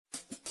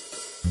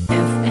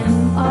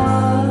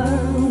FMR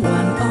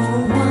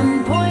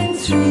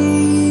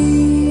 101.3.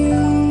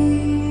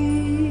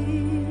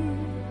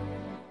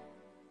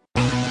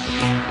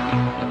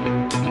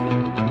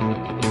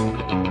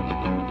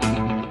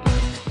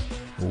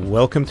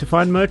 Welcome to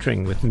Fine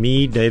Motoring with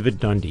me, David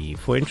Dondi.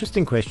 For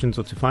interesting questions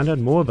or to find out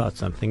more about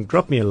something,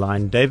 drop me a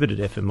line,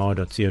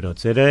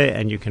 david@fmr.co.za,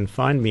 and you can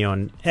find me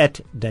on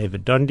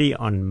 @DavidDondi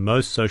on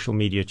most social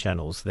media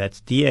channels. That's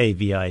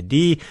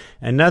DAVID,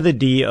 another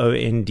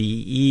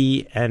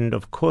DONDE, and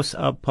of course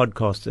our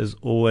podcast is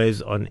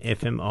always on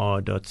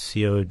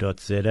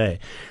fmr.co.za.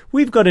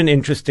 We've got an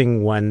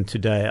interesting one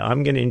today.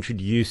 I'm going to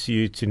introduce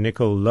you to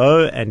Nicol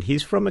Lowe, and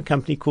he's from a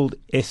company called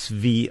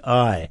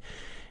SVI.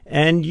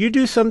 And you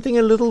do something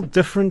a little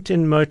different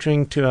in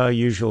motoring to our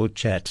usual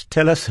chat.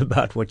 Tell us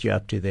about what you're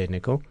up to there,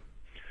 Nicol.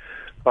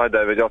 Hi,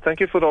 David. Thank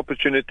you for the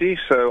opportunity.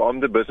 So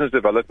I'm the Business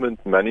Development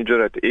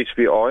Manager at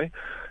SVI,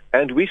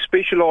 and we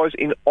specialize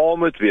in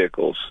armored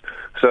vehicles.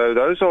 So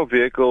those are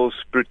vehicles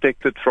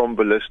protected from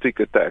ballistic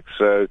attacks.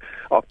 So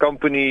our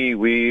company,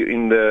 we're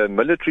in the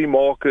military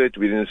market,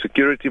 we're in the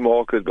security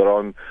market, but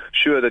I'm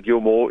sure that you're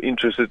more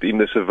interested in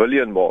the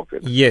civilian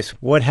market. Yes.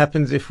 What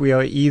happens if we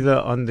are either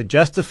on the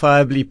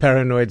justifiably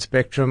paranoid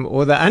spectrum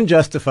or the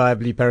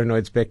unjustifiably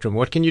paranoid spectrum?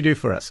 What can you do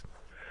for us?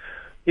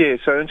 Yeah,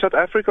 so in South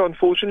Africa,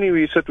 unfortunately,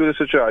 we sit with a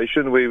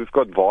situation where we've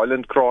got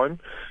violent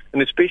crime,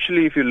 and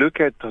especially if you look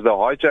at the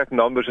hijack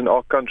numbers in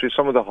our country,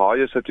 some of the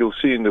highest that you'll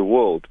see in the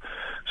world.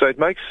 So it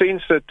makes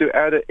sense that to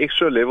add an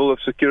extra level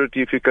of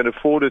security if you can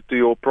afford it to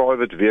your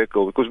private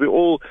vehicle, because we're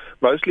all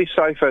mostly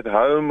safe at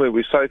home,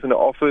 we're safe in the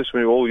office,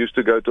 we all used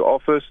to go to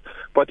office,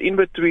 but in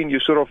between you're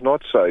sort of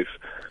not safe.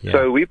 Yeah.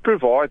 So we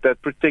provide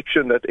that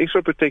protection, that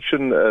extra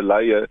protection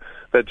layer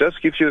that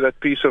just gives you that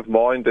peace of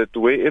mind that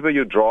wherever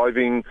you're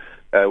driving,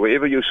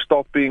 wherever you're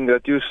stopping,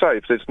 that you're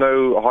safe. There's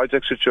no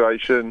hijack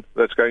situation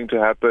that's going to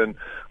happen.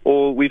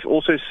 Or we've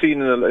also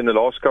seen in the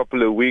last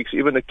couple of weeks,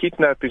 even the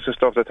kidnappings and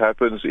stuff that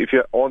happens if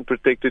you aren't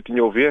protected in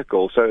your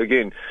vehicle. So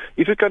again,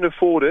 if you can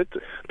afford it,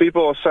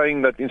 people are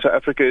saying that in South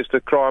Africa is the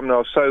crime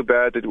now so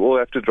bad that we all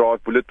have to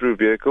drive bulletproof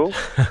vehicles.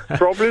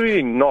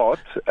 Probably not.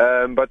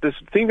 But the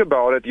thing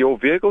about it, your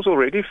vehicle's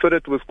already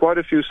fitted with quite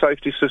a few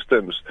safety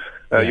systems.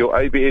 Your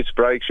ABS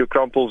brakes, your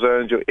crumple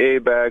zones, your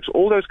airbags,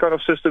 all those kind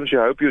of systems you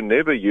hope you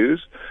never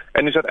use.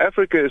 And in South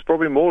Africa, it's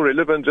probably more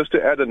relevant just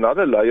to add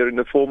another layer in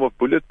the form of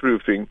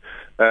bulletproofing.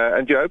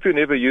 And you hope you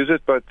never use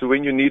it, but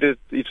when you need it,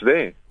 it's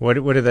there. What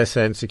do they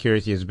say in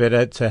security? It's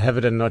better to have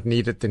it and not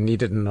need it than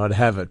need it and not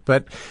have it.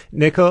 But,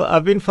 Nicol,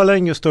 I've been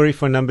following your story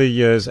for a number of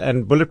years,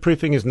 and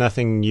bulletproofing is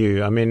nothing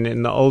new. I mean,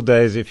 in the old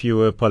days, if you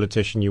were a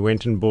politician, you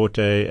went and bought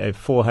a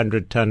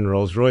 400-ton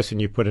Rolls-Royce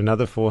and you put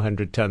another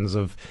 400 tons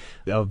of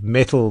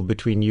metal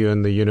between you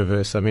and the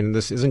universe. I mean,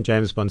 this isn't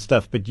James Bond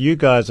stuff, but you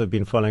guys have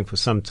been following for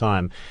some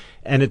time.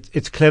 And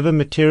it's clever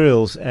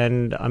materials,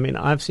 and I mean,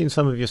 I've seen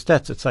some of your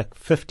stats. It's like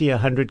 50,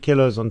 100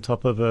 kilos on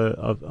top of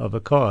a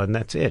car, and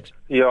that's it.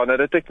 Yeah, no,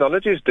 the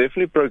technology has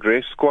definitely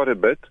progressed quite a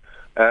bit.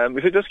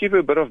 If you just give you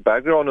a bit of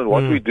background on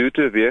what we do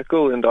to a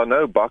vehicle, and I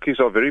know bakkies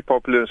are very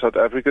popular in South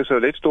Africa, so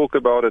let's talk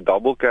about a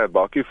double cab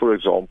bakkie, for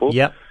example.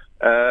 Yeah.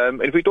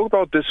 If we talk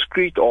about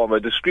discrete armor,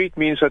 discrete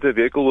means that the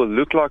vehicle will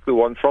look like the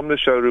one from the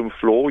showroom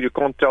floor. You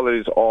can't tell that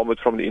it's armored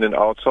from the in and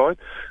outside.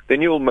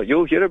 Then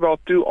you'll hear about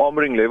two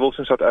armoring levels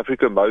in South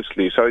Africa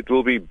mostly. So it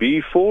will be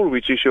B4,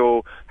 which is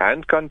your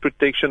handgun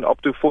protection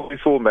up to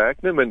 44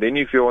 Magnum, and then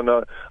if you want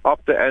to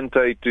up the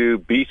ante to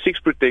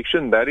B6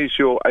 protection, that is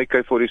your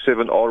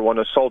AK-47 R1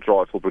 assault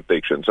rifle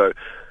protection. So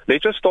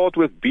let's just start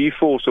with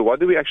B4. So what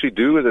do we actually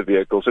do with the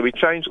vehicle? So we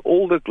change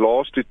all the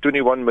glass to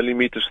 21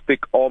 millimeters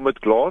thick armored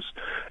glass,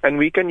 and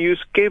we can use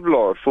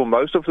Kevlar for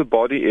most of the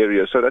body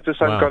area. So that's the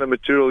same kind of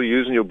material you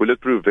use in your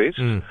bulletproof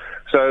vest.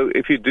 So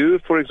if you do,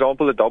 for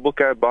example, a double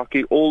cab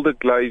bakkie, all the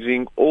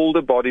glazing, all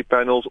the body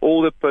panels,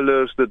 all the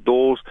pillars, the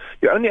doors,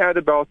 you only add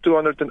about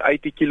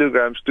 280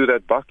 kilograms to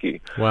that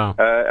bakkie. Wow.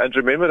 And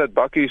remember that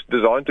bakkie is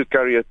designed to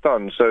carry a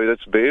ton, so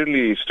that's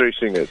barely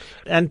stressing it.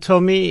 And tell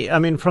me, I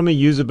mean, from a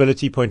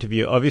usability point of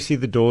view, obviously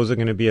the doors are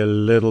going to be a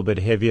little bit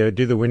heavier.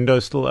 Do the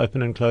windows still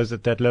open and close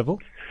at that level?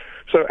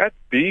 So at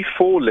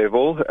B4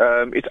 level,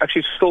 it's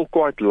actually still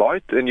quite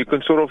light, and you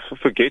can sort of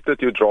forget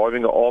that you're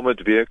driving an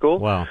armored vehicle.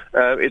 Wow.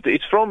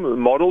 It's from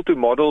model to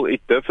model. It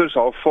differs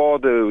how far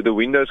the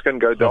windows can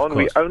go down.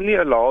 We only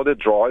allow the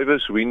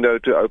driver's window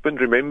to open.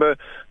 Remember,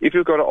 if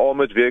you've got an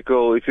armored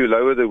vehicle, if you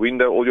lower the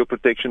window, all your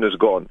protection is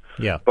gone.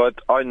 Yeah. But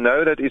I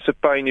know that it's a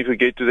pain if you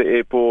get to the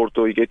airport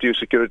or you get to your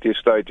security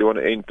estate, you want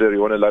to enter, you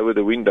want to lower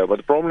the window. But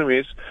the problem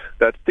is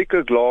that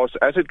thicker glass,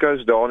 as it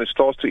goes down, it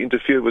starts to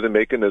interfere with the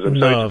mechanism.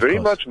 So it's very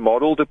much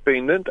model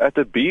dependent. At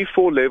the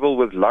B4 level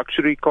with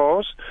luxury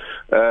cars,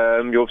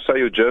 you'll say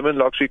your German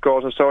luxury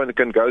cars and so on, it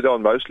can go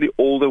down mostly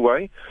all the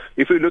way.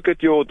 If we look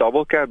at your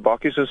double cab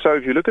bakkies and so,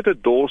 if you look at the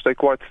doors, they're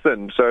quite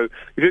thin. So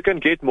if you can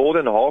get more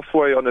than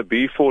halfway on a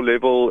B4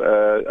 level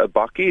a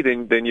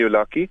bakkie, then you're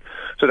lucky.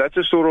 So that's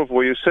a sort of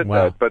where you sit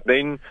at. But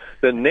then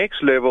the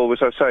next level,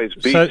 which I say, is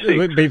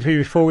B6. So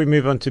before we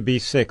move on to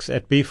B6,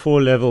 at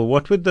B4 level,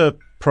 what would the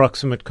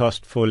approximate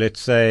cost for, let's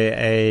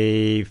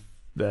say,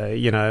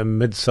 a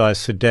mid-size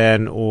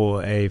sedan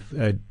or a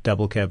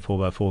double cab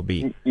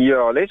 4x4B?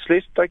 Yeah, let's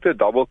take the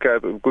double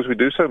cab because we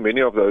do so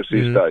many of those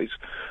these days.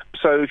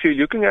 So if you're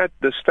looking at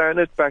the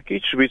standard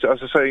package, which, as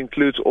I say,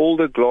 includes all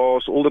the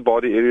glass, all the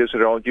body areas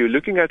around you,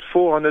 looking at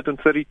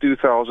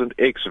 432,000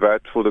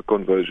 ex-VAT for the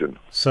conversion.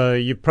 So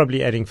you're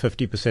probably adding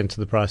 50% to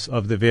the price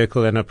of the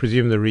vehicle, and I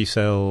presume the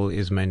resale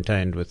is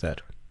maintained with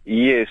that.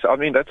 Yes, I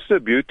mean, that's the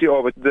beauty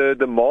of it. The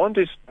demand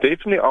is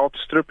definitely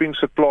outstripping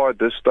supply at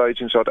this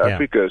stage in South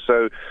Africa.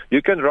 So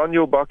you can run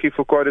your bakkie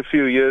for quite a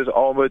few years,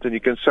 armored, and you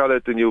can sell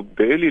it and you'll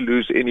barely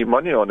lose any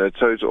money on it.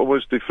 So it's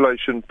almost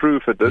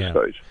deflation-proof at this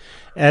stage.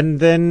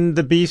 And then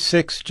the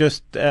B6,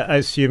 just I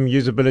assume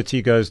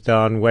usability goes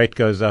down, weight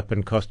goes up,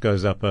 and cost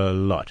goes up a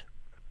lot.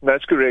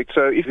 That's correct.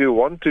 So if you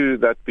want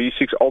that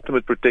B6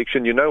 ultimate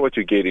protection, you know what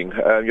you're getting.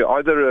 You're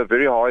either a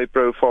very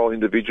high-profile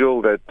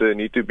individual that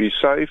need to be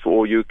safe,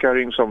 or you're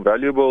carrying some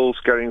valuables,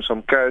 carrying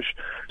some cash.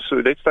 So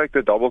let's take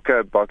the double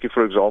cab bakkie,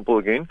 for example,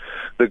 again.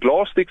 The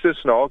glass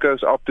thickness now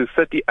goes up to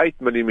 38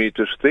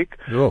 millimeters thick,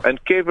 and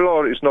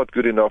Kevlar is not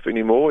good enough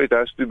anymore. It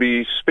has to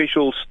be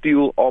special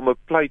steel armor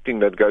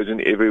plating that goes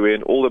in everywhere,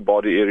 in all the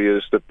body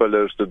areas, the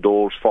pillars, the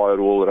doors,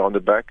 firewall around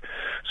the back.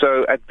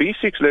 So at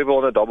B6 level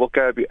on a double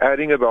cab, you're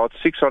adding about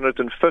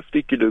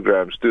 650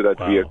 kilograms to that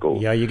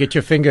vehicle. Yeah, you get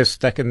your finger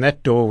stuck in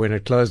that door when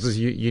it closes.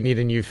 You need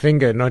a new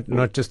finger,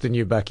 not just a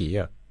new bakkie.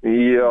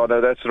 Yeah,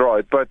 no, that's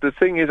right. But the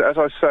thing is, as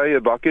I say,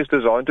 a bakkie is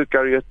designed to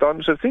carry a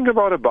ton. So think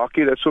about a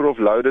bakkie that's sort of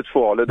loaded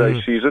for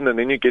holiday season, and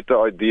then you get the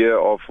idea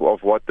of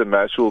what the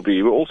mass will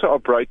be. We also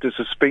operate the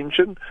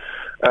suspension.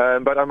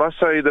 But I must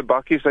say the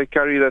bakkies, they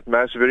carry that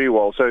mass very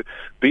well. So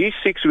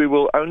B6 we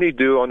will only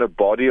do on a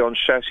body on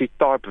chassis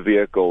type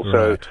vehicle.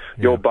 So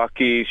your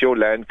bakkies, your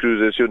Land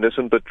Cruisers, your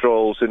Nissan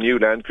Patrols, the new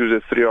Land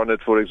Cruiser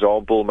 300, for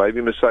example,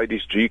 maybe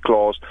Mercedes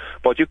G-Class.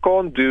 But you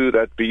can't do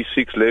that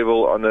B6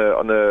 level on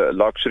a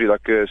luxury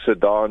like a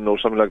sedan or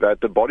something like that.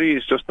 The body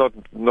is just not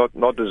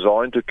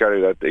designed to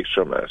carry that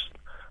extra mass.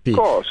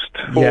 Cost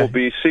for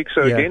B6,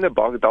 so again a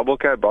double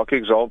cab bakkie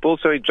example,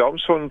 so it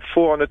jumps from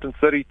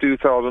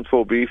 432,000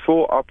 for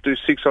B4 up to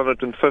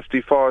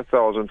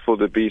 655,000 for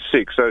the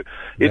B6, so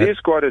it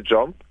is quite a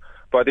jump,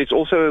 but it's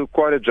also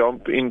quite a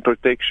jump in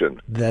protection.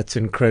 That's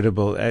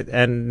incredible.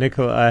 And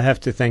Nicol, I have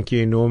to thank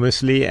you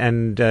enormously.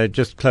 And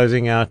just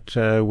closing out,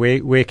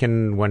 where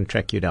can one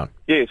track you down?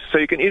 Yes, so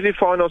you can easily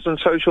find us on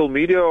social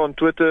media, on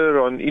Twitter,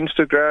 on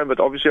Instagram,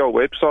 but obviously our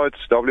website's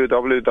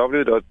www.svi.co.za.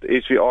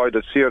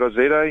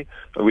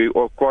 We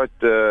are quite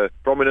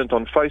prominent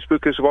on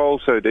Facebook as well,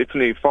 so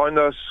definitely find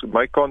us,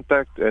 make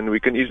contact, and we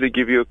can easily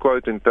give you a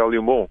quote and tell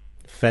you more.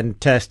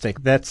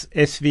 Fantastic. That's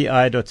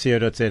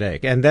svi.co.za.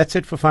 And that's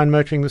it for Fine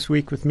Motoring this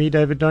week with me,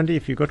 David Dondi.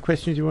 If you've got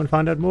questions, you want to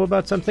find out more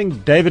about something,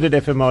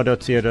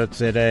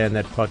 david@fmr.co.za, and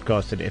that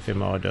podcast at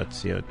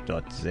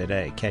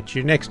fmr.co.za. Catch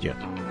you next year.